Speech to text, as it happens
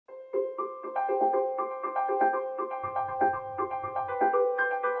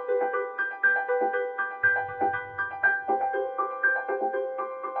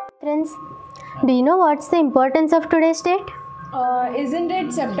Friends, do you know what's the importance of today's date? Isn't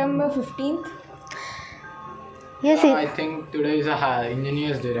it September 15th? Yes, I think today is a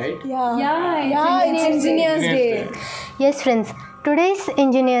Engineers Day, right? It's Engineers Day. Yes, friends, today is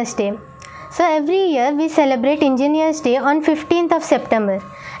Engineers Day. So every year we celebrate Engineers Day on 15th of September.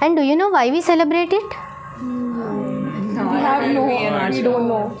 And do you know why we celebrate it? We don't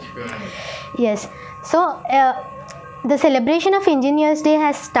know. Yes. So the celebration of Engineers Day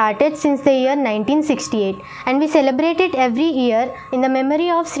has started since the year 1968, and we celebrate it every year in the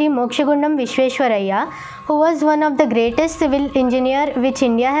memory of Sri Mokshagundam Vishweshwaraya, who was one of the greatest civil engineer which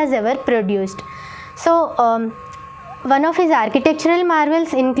India has ever produced. So one of his architectural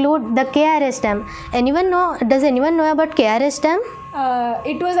marvels include the KRS Dam. Does anyone know about KRS Dam?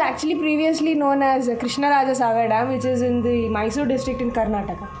 It was actually previously known as Krishnaraja Sagar Dam, which is in the Mysore district in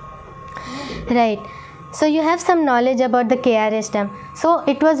Karnataka. Right. So you have some knowledge about the KRS Dam. So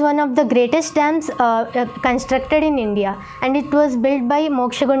it was one of the greatest dams constructed in India, and it was built by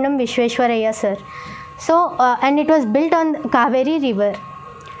Mokshagundam Vishweshwaraya sir. So and it was built on Kaveri river,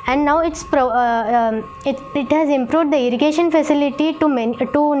 and now it has improved the irrigation facility to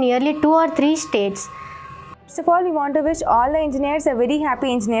nearly 2 or 3 states. First of all, we want to wish all the engineers a very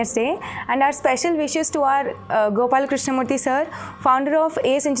happy Engineers Day, and our special wishes to our Gopal Krishnamurthy sir, founder of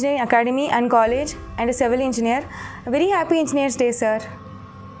ACE Engineering Academy and College and a civil engineer. A very happy Engineers Day, sir.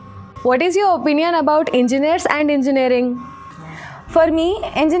 What is your opinion about engineers and engineering? For me,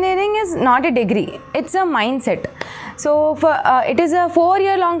 engineering is not a degree, it's a mindset. So it is a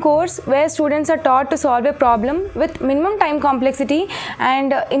 4-year-long course where students are taught to solve a problem with minimum time complexity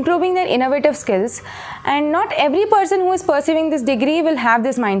and improving their innovative skills. And not every person who is pursuing this degree will have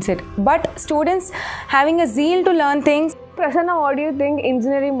this mindset, but students having a zeal to learn things. Prasanna, what do you think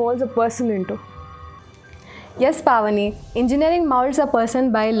engineering molds a person into? Yes, Pavani, engineering molds a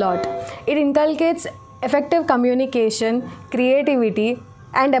person by lot. It inculcates effective communication, creativity,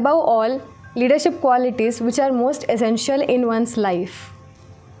 and above all, leadership qualities which are most essential in one's life.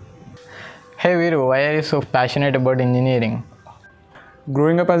 Hey Viru, why are you so passionate about engineering?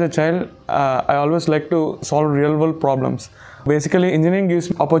 Growing up as a child, I always like to solve real world problems. Basically, engineering gives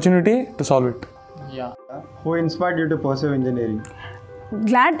opportunity to solve it. Yeah. Who inspired you to pursue engineering?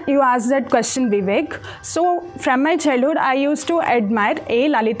 Glad you asked that question, Vivek. So, from my childhood, I used to admire A.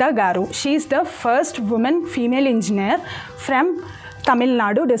 Lalita Garu. She is the first woman female engineer from Tamil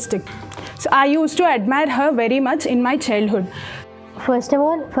Nadu district. So, I used to admire her very much in my childhood. First of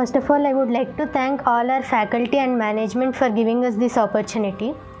all, I would like to thank all our faculty and management for giving us this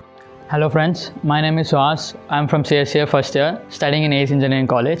opportunity. Hello friends, my name is Suhas. I am from CSCA first year, studying in ACE Engineering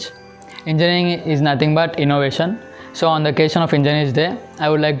College. Engineering is nothing but innovation. So on the occasion of Engineers Day, I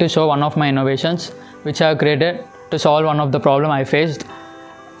would like to show one of my innovations which I have created to solve one of the problem I faced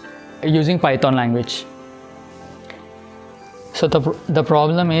using Python language. So the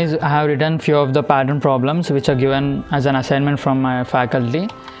problem is I have written few of the pattern problems which are given as an assignment from my faculty.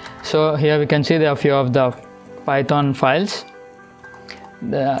 So here we can see there are few of the Python files.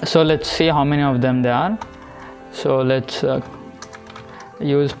 So let's see how many of them there are. So let's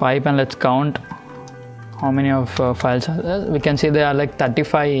use pipe and let's count how many of files are there. We can see there are like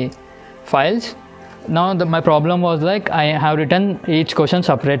 35 files. Now my problem was like I have written each question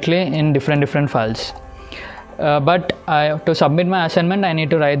separately in different files. But to submit my assignment, I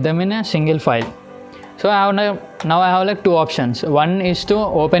need to write them in a single file. So now I have like 2 options. One is to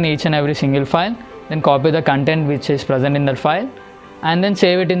open each and every single file, then copy the content which is present in that file, and then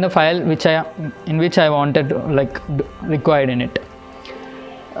save it in the file in which I wanted to, like required in it.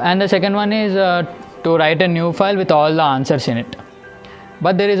 And the second one is to write a new file with all the answers in it.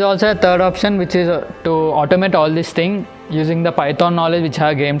 But there is also a third option which is to automate all this thing using the Python knowledge which I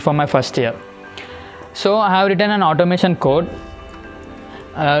have gained from my first year. So I have written an automation code.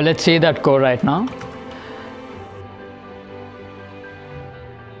 Let's see that code right now.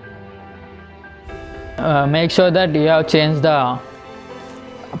 Make sure that you have changed the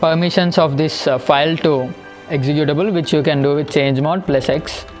permissions of this file to executable, which you can do with change mod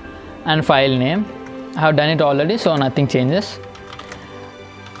 +X and file name. I have done it already, so nothing changes.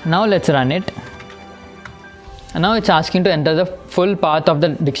 Now let's run it. And now it's asking to enter the full path of the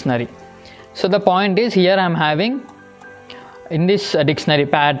dictionary. So the point is here I am having in this dictionary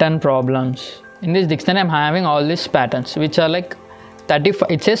pattern problems. In this dictionary I am having all these patterns which are like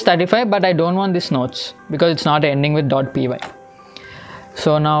 35. It says 35, but I don't want these notes because it's not ending with .py.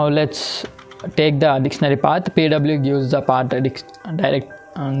 So now let's take the dictionary path. PW gives the path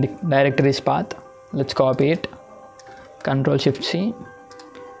directories path. Let's copy it. Ctrl Shift C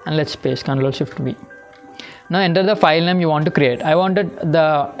and let's paste Ctrl Shift V. Now enter the file name you want to create. I wanted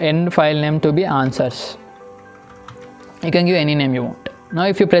the end file name to be answers. You can give any name you want. Now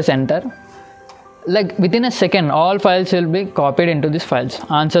if you press enter, like within a second all files will be copied into these files.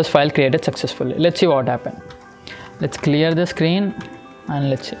 Answers file created successfully. Let's see what happened. Let's clear the screen and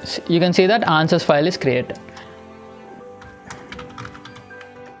let's see. You can see that answers file is created.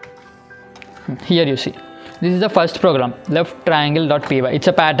 Here you see, this is the first program, left triangle.py. It's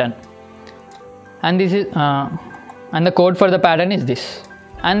a pattern, and this is and the code for the pattern is this.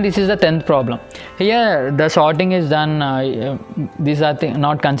 And this is the 10th problem. Here the sorting is done. These are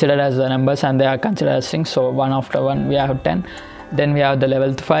not considered as numbers and they are considered as strings. So one after one we have 10. Then we have the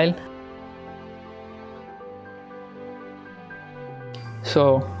 11th file.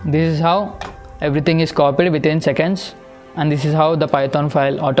 So this is how everything is copied within seconds, and this is how the Python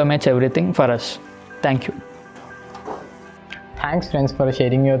file automates everything for us. Thank you. Thanks friends for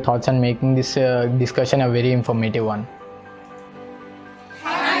sharing your thoughts and making this discussion a very informative one.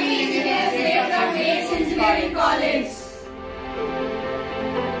 Happy Engineers Day from ACEG Engineering College.